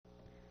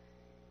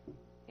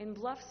in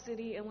Bluff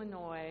City,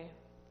 Illinois,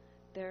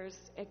 there's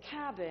a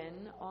cabin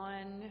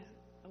on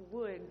a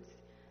woods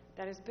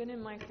that has been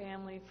in my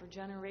family for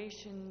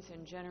generations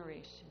and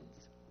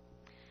generations.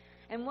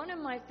 And one of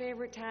my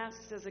favorite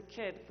tasks as a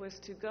kid was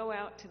to go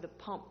out to the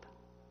pump,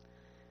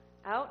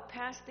 out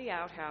past the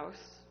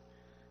outhouse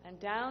and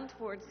down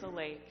towards the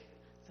lake.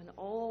 It's an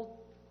old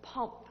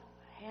pump,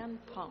 hand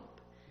pump.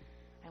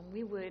 And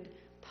we would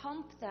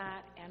pump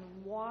that, and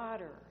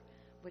water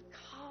would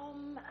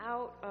come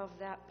out of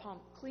that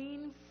pump,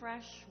 clean,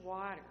 fresh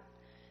water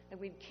that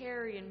we'd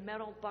carry in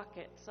metal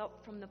buckets up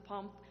from the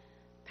pump,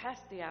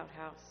 past the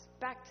outhouse,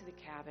 back to the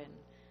cabin,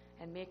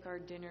 and make our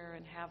dinner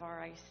and have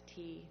our iced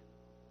tea.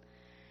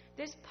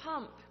 This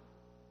pump,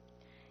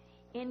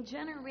 in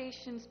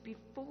generations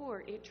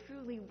before, it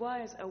truly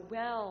was a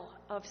well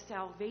of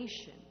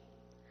salvation.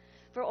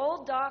 For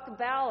old Doc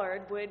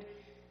Ballard would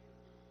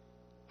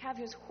have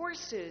his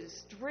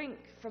horses drink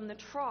from the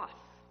trough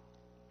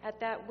at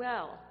that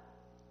well.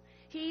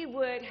 He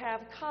would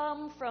have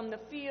come from the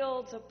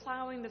fields of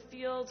plowing the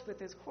fields with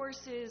his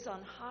horses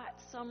on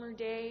hot summer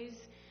days,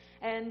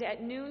 and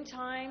at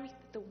noontime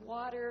the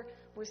water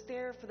was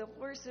there for the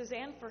horses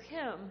and for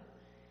him.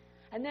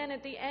 And then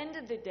at the end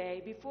of the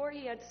day, before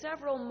he had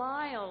several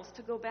miles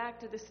to go back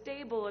to the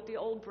stable at the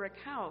old brick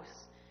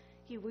house,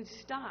 he would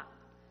stop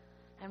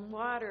and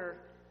water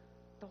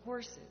the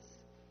horses.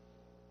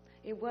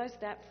 It was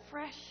that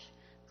fresh,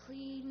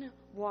 clean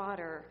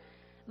water.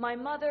 My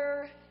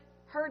mother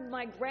heard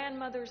my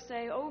grandmother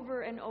say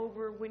over and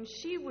over when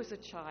she was a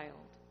child,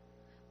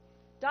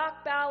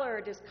 "Doc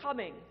Ballard is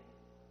coming.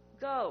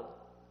 Go,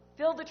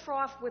 fill the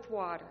trough with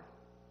water."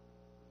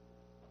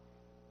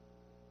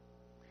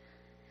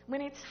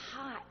 When it's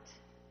hot,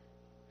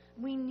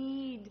 we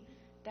need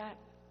that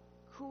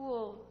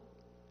cool,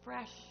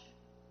 fresh,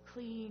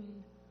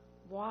 clean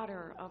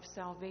water of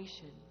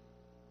salvation.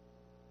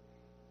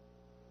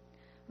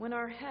 When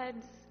our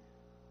heads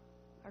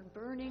are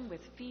burning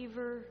with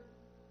fever,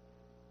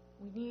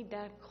 we need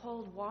that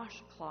cold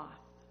washcloth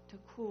to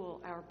cool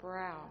our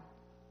brow.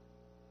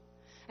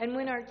 And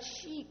when our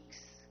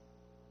cheeks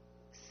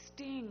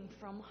sting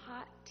from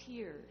hot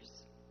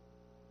tears,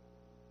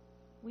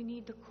 we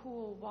need the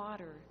cool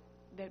water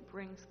that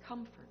brings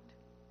comfort.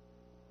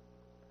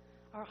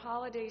 Our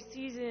holiday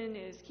season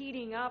is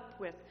heating up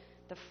with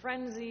the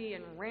frenzy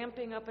and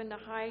ramping up into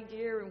high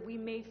gear, and we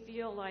may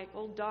feel like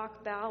old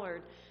Doc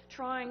Ballard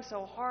trying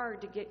so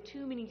hard to get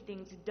too many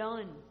things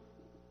done.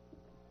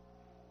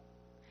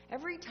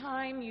 Every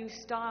time you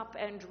stop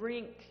and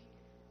drink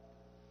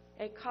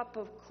a cup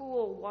of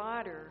cool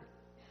water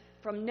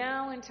from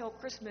now until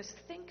Christmas,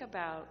 think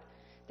about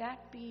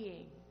that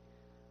being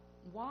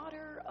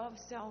water of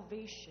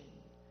salvation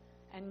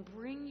and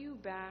bring you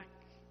back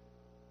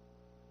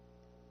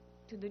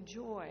to the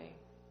joy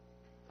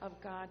of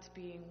God's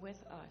being with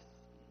us.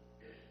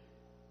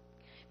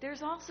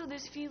 There's also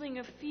this feeling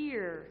of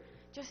fear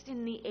just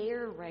in the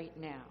air right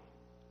now.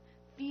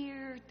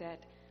 Fear that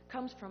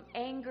comes from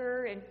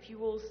anger and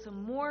fuels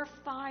some more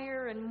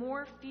fire and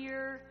more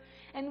fear.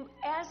 And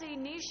as a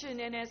nation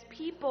and as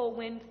people,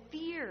 when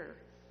fear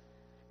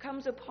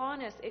comes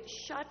upon us, it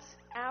shuts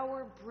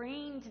our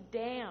brains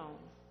down.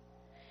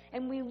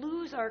 And we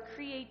lose our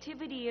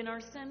creativity and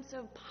our sense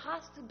of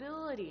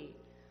possibility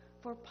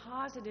for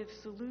positive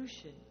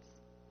solutions.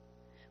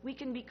 We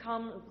can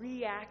become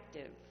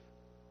reactive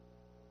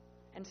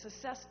and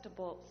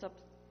susceptible,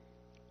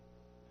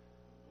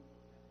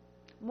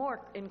 more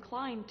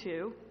inclined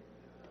to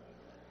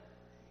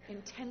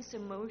intense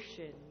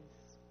emotions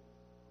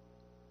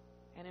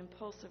and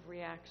impulsive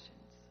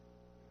reactions.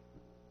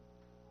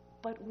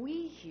 But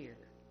we hear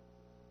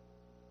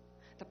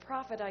the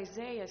prophet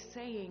Isaiah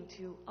saying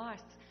to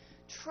us,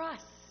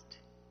 trust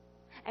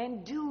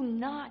and do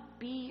not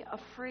be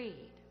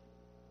afraid.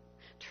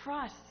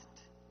 Trust,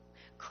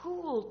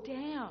 cool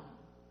down,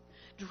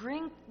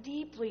 drink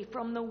deeply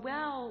from the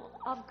well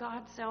of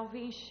God's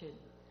salvation,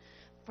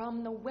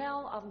 from the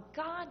well of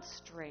God's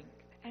strength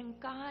and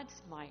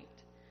God's might,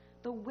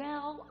 the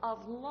well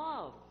of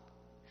love,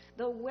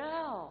 the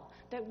well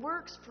that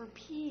works for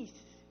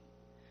peace,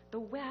 the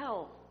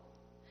well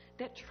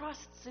that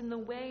trusts in the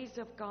ways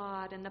of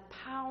God and the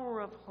power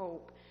of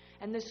hope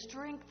and the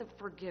strength of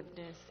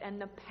forgiveness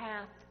and the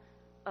path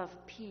of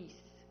peace.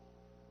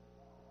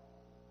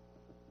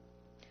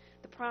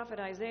 The prophet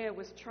Isaiah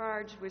was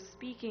charged with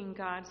speaking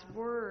God's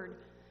word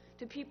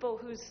to people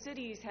whose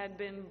cities had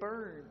been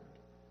burned,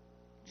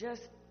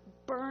 just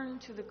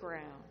burned to the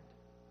ground.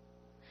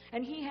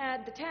 And he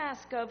had the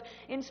task of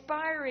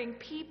inspiring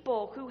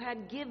people who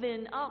had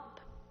given up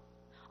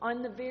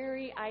on the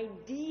very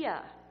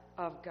idea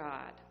of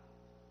God.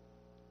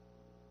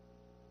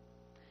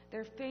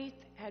 Their faith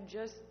had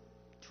just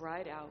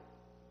dried out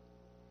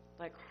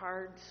like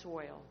hard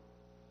soil.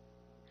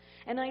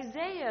 And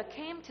Isaiah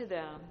came to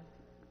them,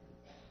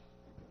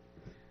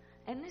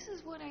 and this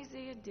is what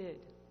Isaiah did.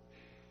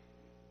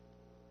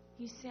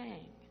 He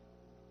sang,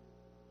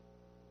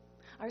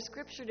 Our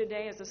scripture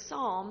today is a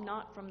psalm,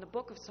 not from the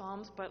book of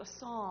Psalms, but a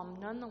psalm,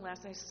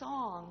 nonetheless, a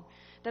song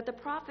that the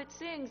prophet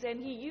sings,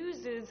 and he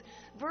uses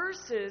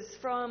verses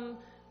from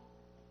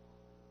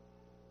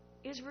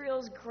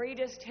Israel's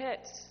greatest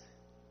hits.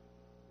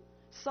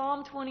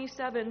 Psalm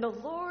 27, "The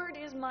Lord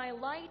is my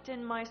light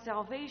and my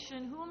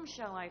salvation, whom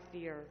shall I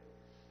fear?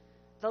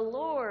 The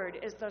Lord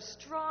is the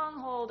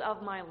stronghold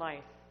of my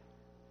life,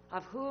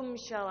 of whom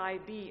shall I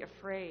be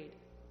afraid?"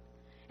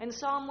 And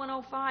Psalm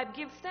 105,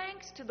 "Give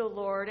thanks to the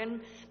Lord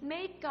and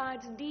make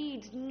God's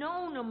deeds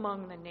known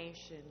among the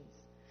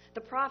nations."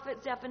 The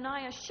prophet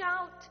Zephaniah,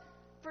 "Shout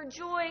for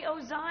joy, O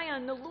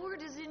Zion, the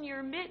Lord is in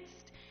your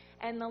midst."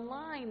 And the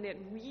line that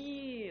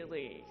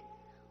really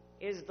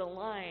is the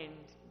line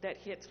that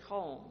hits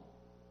home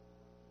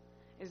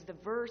is the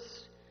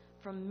verse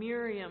from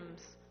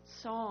Miriam's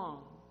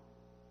song.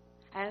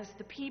 As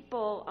the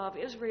people of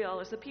Israel,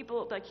 as the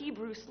people, the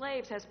Hebrew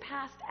slaves, has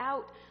passed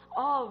out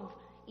of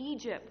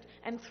Egypt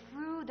and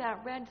through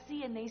that Red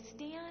Sea, and they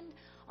stand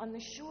on the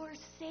shore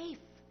safe,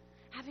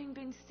 having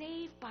been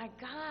saved by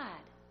God.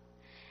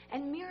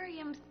 And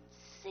Miriam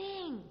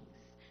sing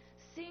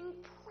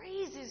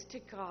praises to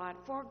God,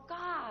 for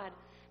God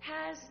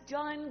has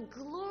done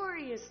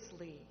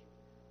gloriously.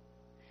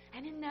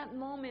 And in that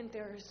moment,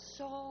 there is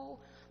so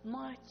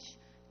much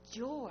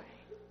joy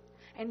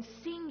and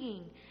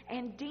singing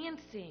and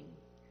dancing.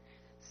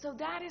 So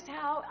that is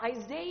how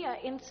Isaiah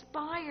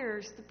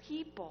inspires the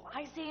people.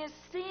 Isaiah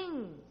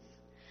sings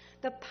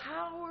the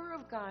power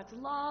of God's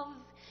love.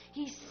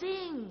 He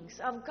sings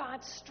of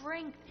God's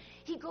strength.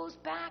 He goes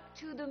back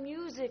to the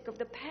music of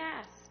the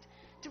past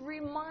to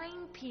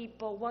remind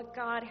people what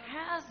God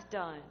has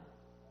done,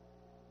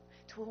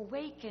 to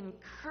awaken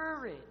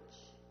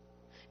courage,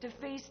 to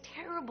face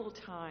terrible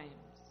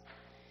times,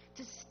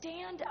 to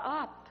stand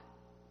up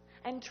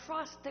and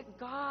trust that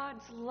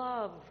God's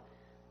love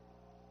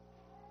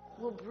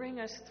will bring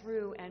us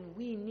through, and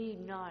we need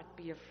not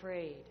be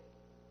afraid.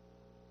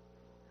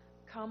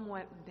 Come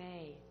what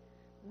may,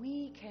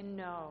 we can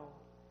know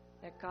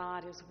that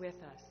God is with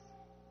us.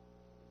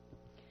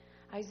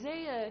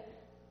 Isaiah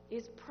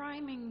is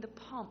priming the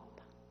pump.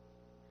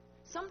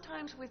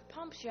 Sometimes with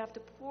pumps you have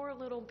to pour a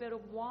little bit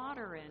of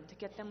water in to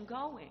get them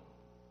going,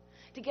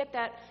 to get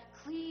that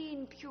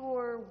clean,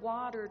 pure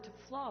water to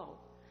flow.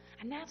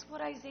 And that's what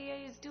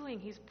Isaiah is doing.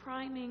 He's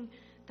priming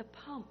the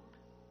pump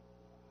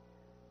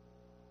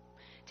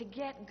to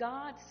get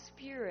God's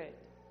Spirit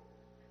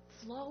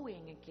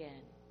flowing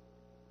again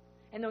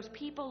in those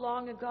people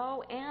long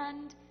ago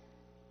and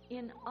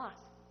in us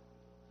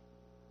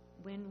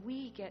when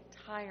we get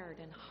tired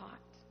and hot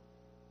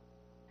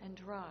and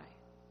dry.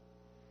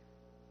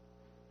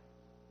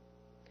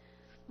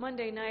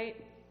 Monday night,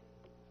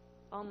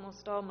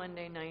 almost all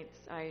Monday nights,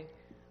 I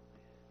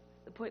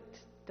put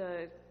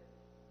the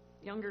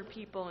younger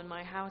people in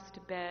my house to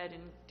bed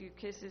and do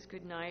kisses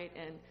goodnight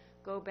and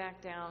go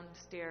back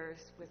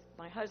downstairs with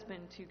my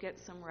husband to get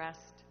some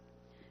rest,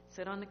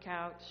 sit on the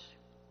couch,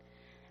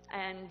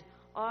 and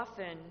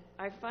often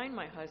I find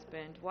my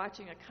husband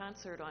watching a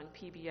concert on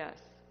PBS,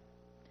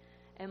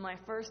 and my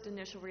first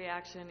initial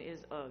reaction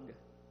is ugh.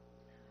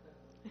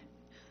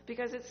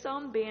 Because it's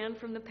some band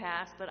from the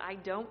past that I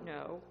don't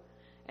know,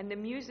 and the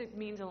music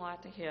means a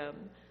lot to him,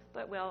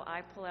 but well,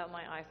 I pull out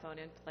my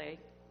iPhone and play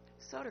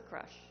Soda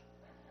Crush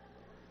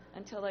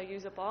until I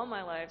use up all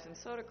my lives in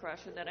Soda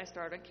Crush, and then I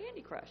start on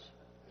Candy Crush.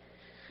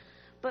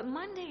 But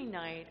Monday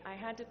night, I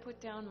had to put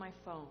down my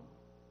phone.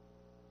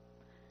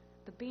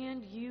 The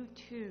band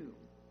U2,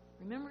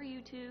 remember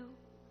U2?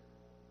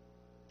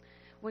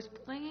 Was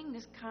playing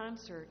this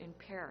concert in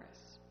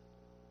Paris.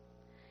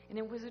 And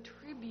it was a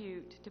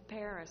tribute to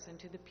Paris and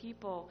to the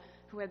people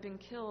who had been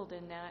killed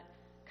in that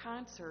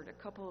concert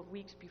a couple of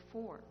weeks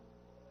before.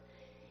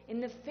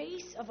 In the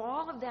face of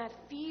all of that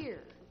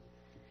fear,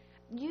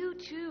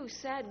 U2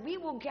 said, "We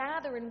will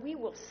gather and we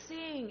will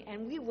sing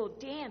and we will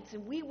dance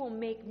and we will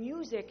make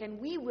music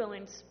and we will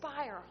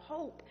inspire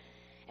hope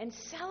and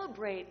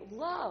celebrate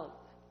love."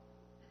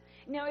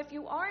 Now, if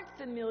you aren't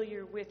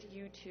familiar with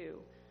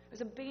U2, it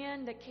was a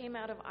band that came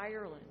out of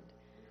Ireland,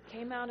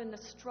 came out in the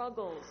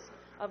struggles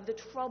of the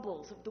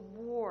troubles of the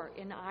war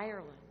in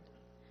Ireland.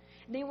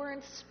 And they were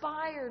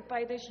inspired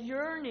by this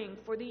yearning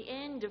for the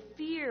end of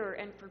fear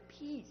and for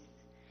peace,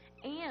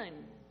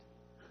 and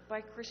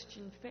by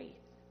Christian faith.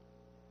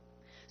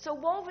 So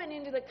woven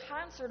into the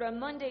concert on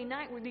Monday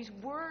night were these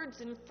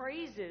words and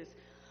phrases: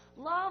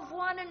 love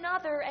one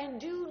another and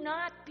do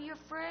not be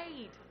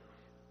afraid.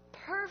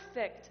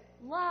 Perfect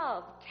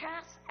love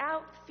casts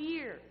out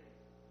fear.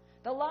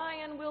 The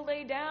lion will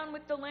lay down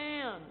with the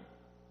lamb.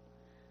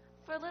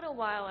 For a little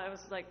while I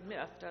was like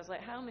miffed. I was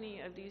like, how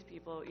many of these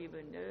people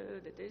even know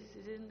that this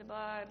is in the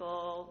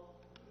Bible?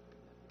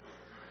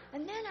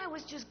 And then I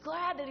was just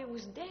glad that it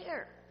was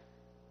there.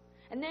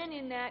 And then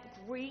in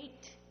that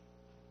great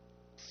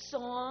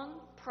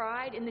song,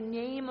 Pride, in the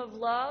name of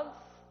love,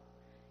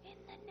 in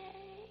the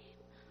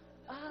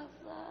name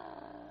of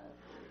love,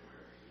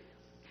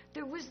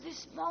 there was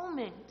this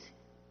moment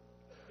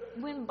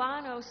when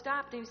Bono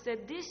stopped and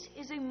said, "This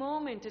is a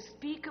moment to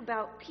speak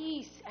about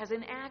peace as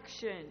an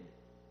action."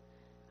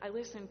 I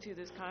listened to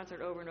this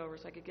concert over and over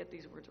so I could get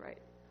these words right.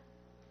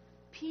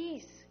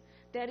 Peace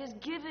that is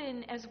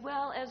given as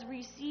well as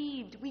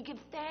received. We give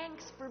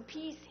thanks for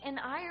peace in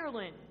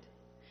Ireland.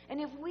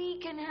 And if we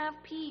can have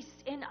peace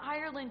in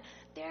Ireland,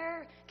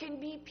 there can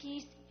be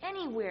peace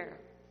anywhere.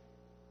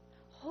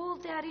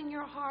 Hold that in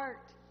your heart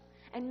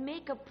and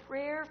make a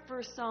prayer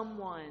for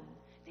someone.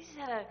 This is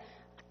at a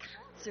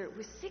concert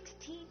with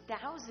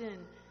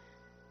 16,000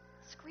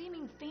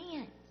 screaming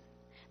fans.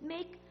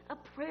 Make a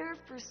prayer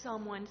for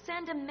someone.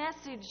 Send a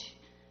message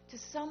to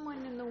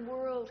someone in the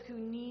world who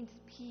needs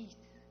peace.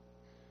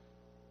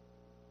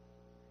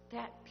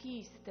 That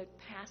peace that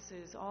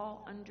passes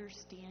all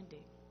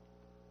understanding.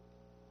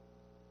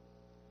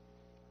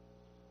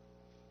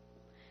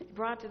 He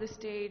brought to the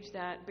stage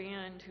that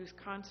band whose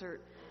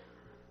concert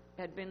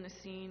had been the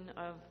scene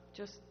of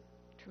just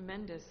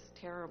tremendous,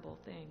 terrible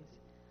things,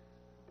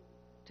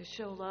 to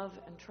show love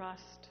and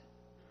trust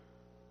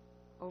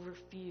over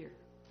fear.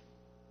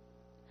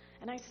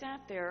 And I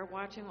sat there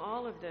watching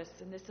all of this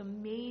and this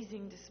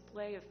amazing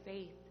display of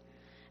faith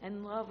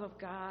and love of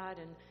God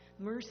and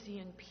mercy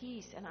and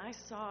peace, and I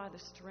saw the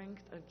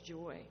strength of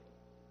joy.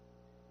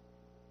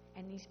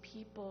 And these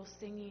people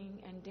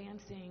singing and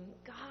dancing,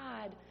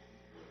 God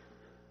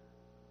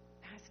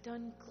has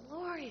done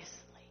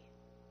gloriously.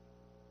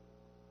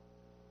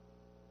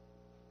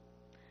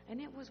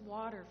 And it was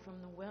water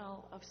from the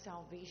well of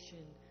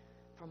salvation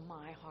from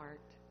my heart.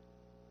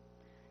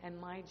 And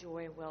my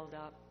joy welled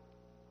up.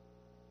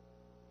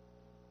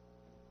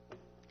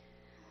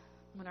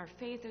 When our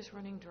faith is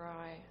running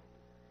dry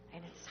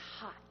and it's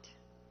hot,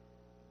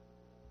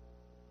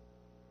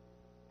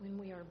 when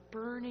we are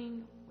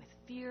burning with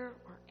fear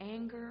or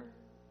anger,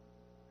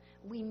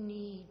 we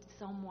need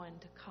someone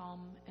to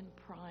come and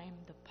prime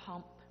the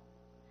pump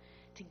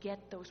to get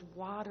those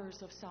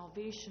waters of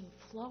salvation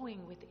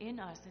flowing within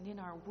us and in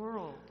our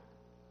world.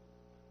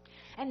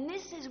 And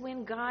this is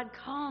when God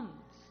comes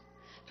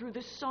through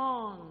the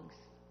songs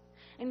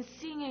and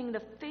singing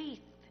the faith.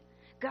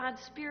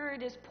 God's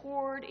Spirit is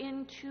poured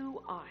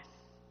into us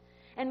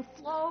and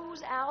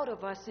flows out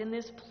of us in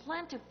this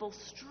plentiful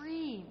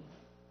stream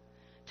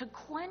to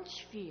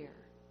quench fear,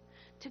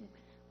 to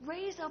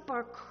raise up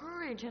our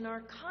courage and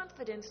our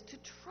confidence to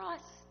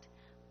trust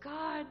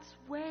God's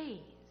ways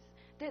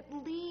that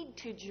lead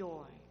to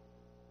joy,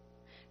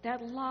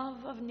 that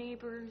love of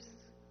neighbors,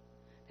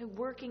 that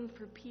working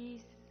for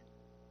peace,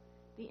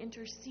 the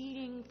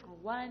interceding for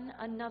one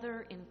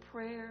another in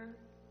prayer,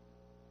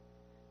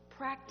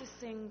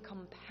 practicing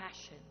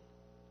compassion,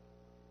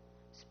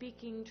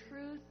 speaking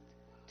truth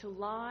to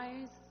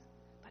lies,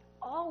 but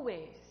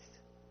always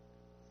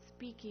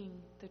speaking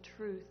the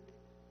truth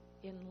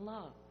in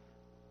love.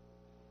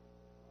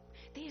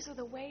 These are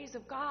the ways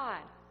of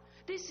God.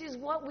 This is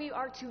what we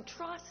are to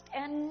trust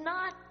and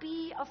not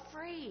be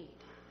afraid.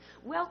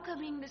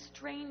 Welcoming the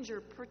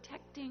stranger,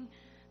 protecting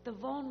the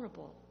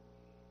vulnerable.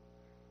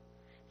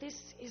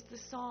 This is the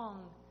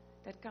song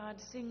that God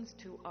sings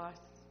to us.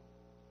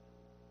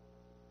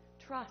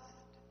 Trust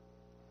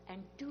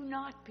and do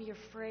not be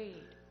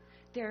afraid.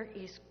 There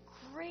is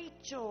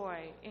great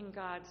joy in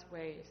God's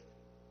ways.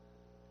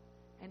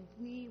 And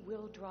we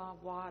will draw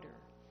water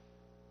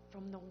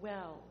from the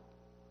well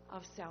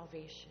of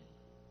salvation.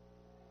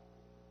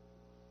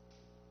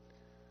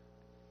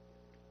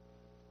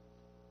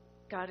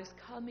 God is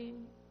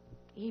coming.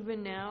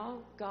 Even now,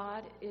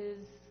 God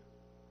is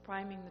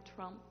priming the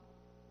trump,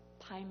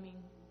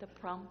 timing the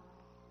pump,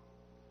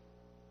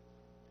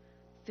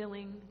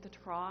 filling the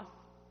trough.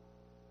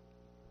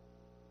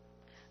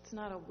 It's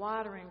not a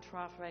watering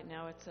trough right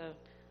now, it's a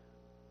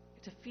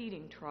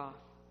feeding trough.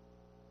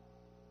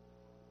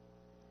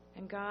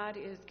 And God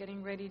is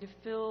getting ready to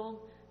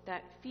fill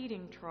that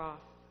feeding trough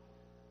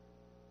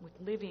with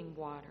living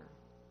water.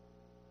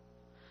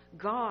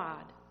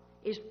 God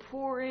is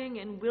pouring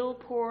and will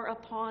pour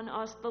upon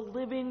us the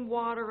living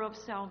water of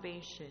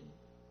salvation.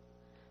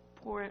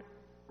 Pour it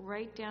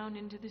right down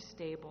into the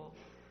stable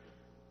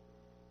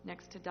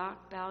next to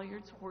Doc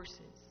Balliard's horses,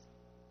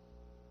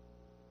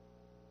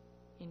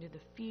 into the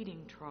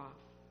feeding trough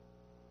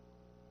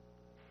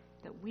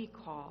that we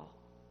call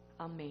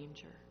a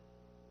manger.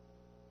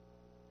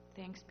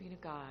 Thanks be to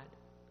God.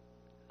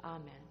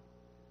 Amen.